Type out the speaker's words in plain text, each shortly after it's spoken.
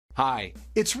Hi,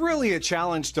 it's really a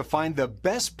challenge to find the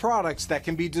best products that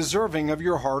can be deserving of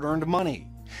your hard-earned money.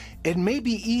 It may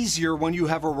be easier when you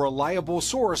have a reliable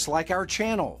source like our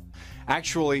channel.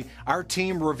 Actually, our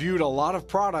team reviewed a lot of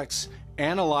products,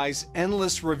 analyzed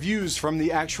endless reviews from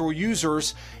the actual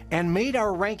users, and made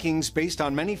our rankings based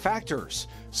on many factors,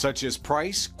 such as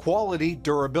price, quality,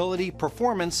 durability,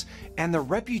 performance, and the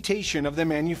reputation of the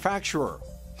manufacturer.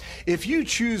 If you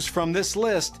choose from this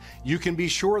list, you can be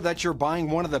sure that you're buying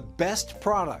one of the best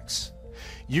products.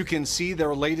 You can see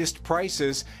their latest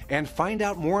prices and find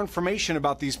out more information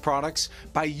about these products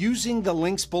by using the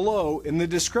links below in the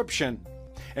description.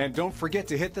 And don't forget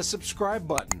to hit the subscribe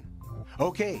button.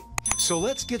 Okay, so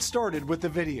let's get started with the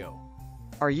video.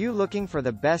 Are you looking for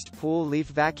the best pool leaf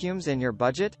vacuums in your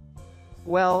budget?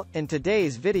 Well, in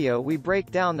today's video we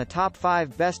break down the top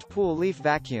 5 best pool leaf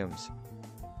vacuums.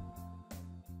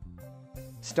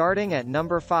 Starting at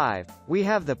number 5, we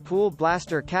have the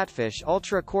Poolmaster Catfish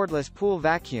Ultra Cordless Pool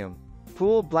Vacuum.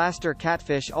 Poolmaster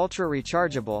Catfish Ultra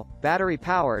Rechargeable,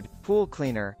 Battery-Powered, Pool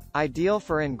Cleaner, ideal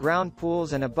for in-ground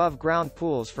pools and above-ground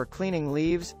pools for cleaning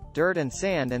leaves, dirt and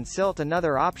sand and silt.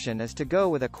 Another option is to go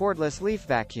with a cordless leaf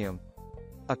vacuum.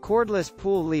 A cordless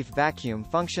pool leaf vacuum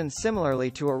functions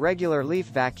similarly to a regular leaf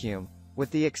vacuum,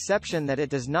 with the exception that it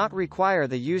does not require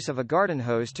the use of a garden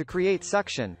hose to create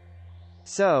suction.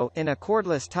 So, in a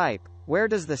cordless type, where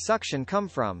does the suction come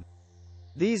from?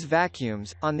 These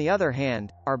vacuums, on the other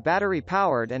hand, are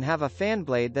battery-powered and have a fan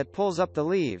blade that pulls up the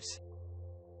leaves.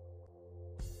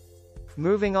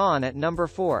 Moving on at number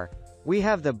 4, we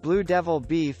have the Blue Devil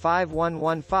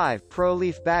B5115 Pro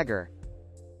Leaf Bagger.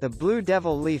 The Blue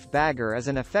Devil Leaf Bagger is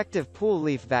an effective pool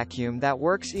leaf vacuum that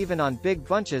works even on big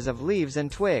bunches of leaves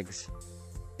and twigs.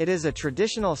 It is a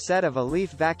traditional set of a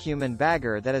leaf vacuum and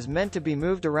bagger that is meant to be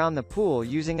moved around the pool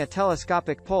using a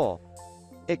telescopic pole.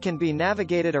 It can be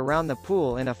navigated around the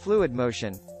pool in a fluid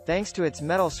motion, thanks to its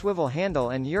metal swivel handle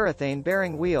and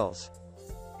urethane-bearing wheels.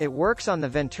 It works on the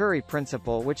Venturi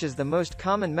principle, which is the most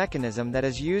common mechanism that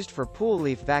is used for pool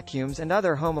leaf vacuums and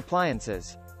other home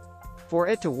appliances. For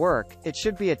it to work, it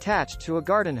should be attached to a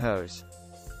garden hose.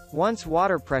 Once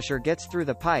water pressure gets through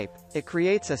the pipe, it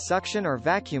creates a suction or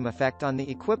vacuum effect on the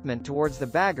equipment towards the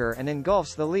bagger and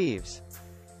engulfs the leaves.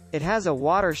 It has a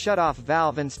water shutoff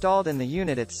valve installed in the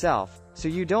unit itself, so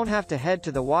you don't have to head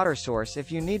to the water source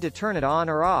if you need to turn it on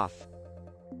or off.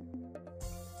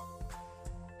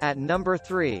 At number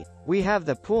 3, we have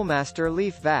the Poolmaster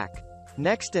Leaf Vac.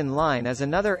 Next in line is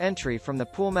another entry from the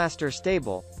Poolmaster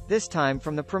stable, this time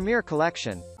from the Premier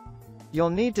Collection. You'll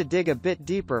need to dig a bit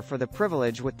deeper for the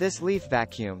privilege with this leaf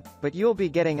vacuum, but you'll be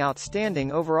getting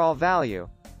outstanding overall value.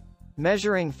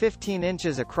 Measuring 15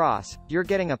 inches across, you're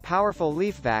getting a powerful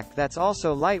leaf vac that's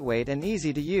also lightweight and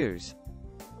easy to use.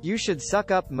 You should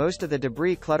suck up most of the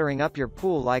debris cluttering up your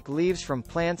pool like leaves from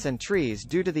plants and trees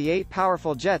due to the 8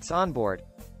 powerful jets onboard.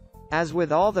 As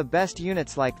with all the best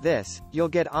units like this, you'll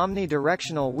get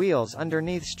omnidirectional wheels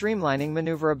underneath, streamlining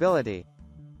maneuverability.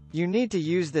 You need to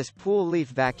use this pool leaf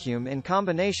vacuum in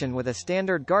combination with a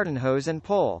standard garden hose and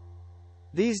pole.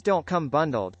 These don't come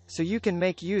bundled, so you can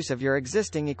make use of your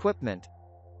existing equipment.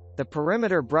 The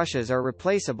perimeter brushes are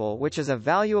replaceable, which is a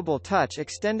valuable touch,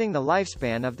 extending the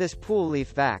lifespan of this pool leaf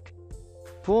vac.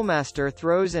 Poolmaster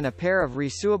throws in a pair of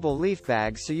reusable leaf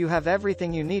bags so you have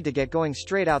everything you need to get going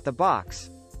straight out the box.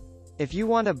 If you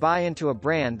want to buy into a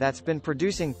brand that's been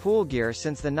producing pool gear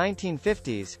since the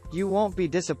 1950s, you won't be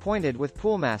disappointed with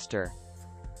Poolmaster.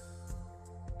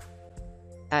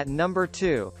 At number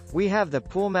 2, we have the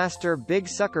Poolmaster Big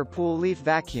Sucker Pool Leaf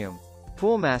Vacuum.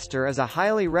 Poolmaster is a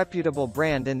highly reputable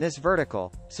brand in this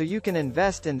vertical, so you can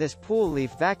invest in this pool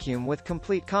leaf vacuum with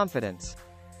complete confidence.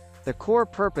 The core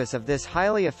purpose of this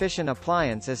highly efficient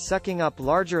appliance is sucking up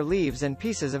larger leaves and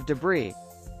pieces of debris.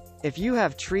 If you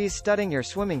have trees studding your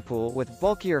swimming pool with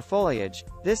bulkier foliage,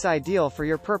 this is ideal for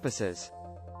your purposes.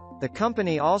 The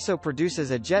company also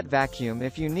produces a jet vacuum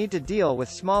if you need to deal with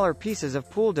smaller pieces of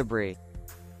pool debris.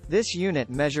 This unit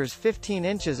measures 15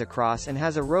 inches across and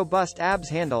has a robust ABS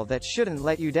handle that shouldn't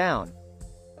let you down.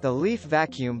 The leaf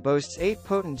vacuum boasts 8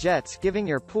 potent jets, giving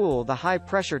your pool the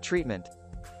high-pressure treatment.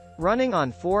 Running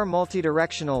on 4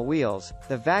 multidirectional wheels,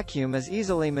 the vacuum is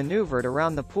easily maneuvered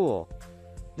around the pool.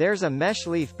 There's a mesh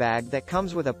leaf bag that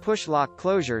comes with a push-lock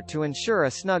closure to ensure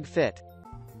a snug fit.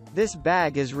 This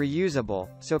bag is reusable,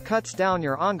 so cuts down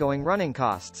your ongoing running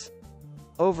costs.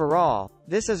 Overall,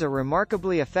 this is a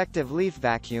remarkably effective leaf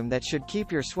vacuum that should keep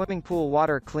your swimming pool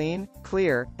water clean,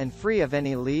 clear, and free of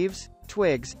any leaves,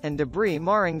 twigs, and debris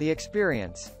marring the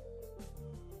experience.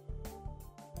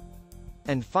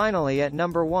 And finally, at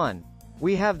number 1,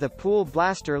 we have the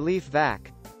Poolmaster Leaf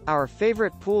Vac. Our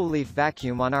favorite pool leaf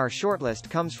vacuum on our shortlist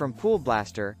comes from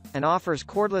Poolmaster, and offers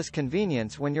cordless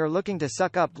convenience when you're looking to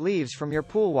suck up leaves from your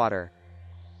pool water.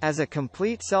 As a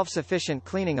complete self-sufficient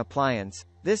cleaning appliance,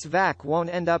 this vac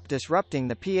won't end up disrupting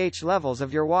the pH levels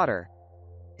of your water.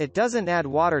 It doesn't add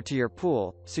water to your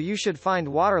pool, so you should find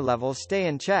water levels stay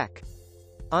in check.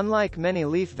 Unlike many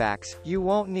leaf vacs, you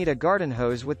won't need a garden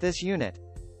hose with this unit.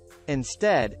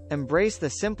 Instead, embrace the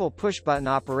simple push-button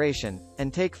operation,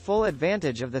 and take full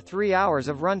advantage of the 3 hours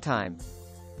of runtime.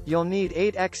 You'll need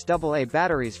 8xAA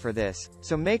batteries for this,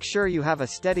 so make sure you have a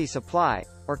steady supply,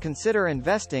 or consider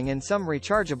investing in some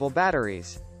rechargeable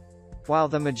batteries. While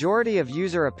the majority of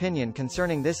user opinion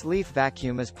concerning this leaf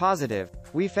vacuum is positive,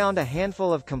 we found a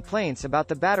handful of complaints about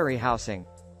the battery housing.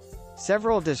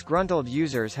 Several disgruntled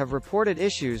users have reported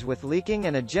issues with leaking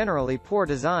and a generally poor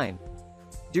design.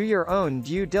 Do your own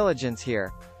due diligence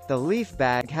here. The leaf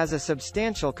bag has a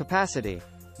substantial capacity.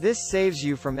 This saves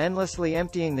you from endlessly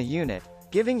emptying the unit,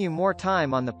 giving you more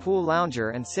time on the pool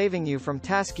lounger and saving you from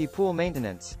tasky pool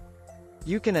maintenance.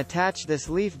 You can attach this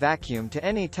leaf vacuum to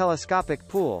any telescopic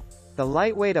pool. The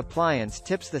lightweight appliance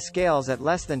tips the scales at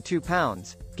less than 2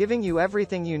 pounds, giving you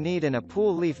everything you need in a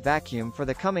pool leaf vacuum for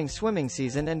the coming swimming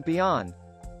season and beyond.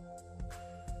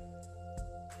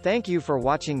 Thank you for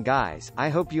watching, guys. I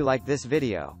hope you liked this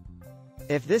video.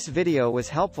 If this video was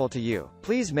helpful to you,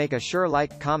 please make a sure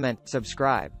like, comment,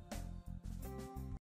 subscribe.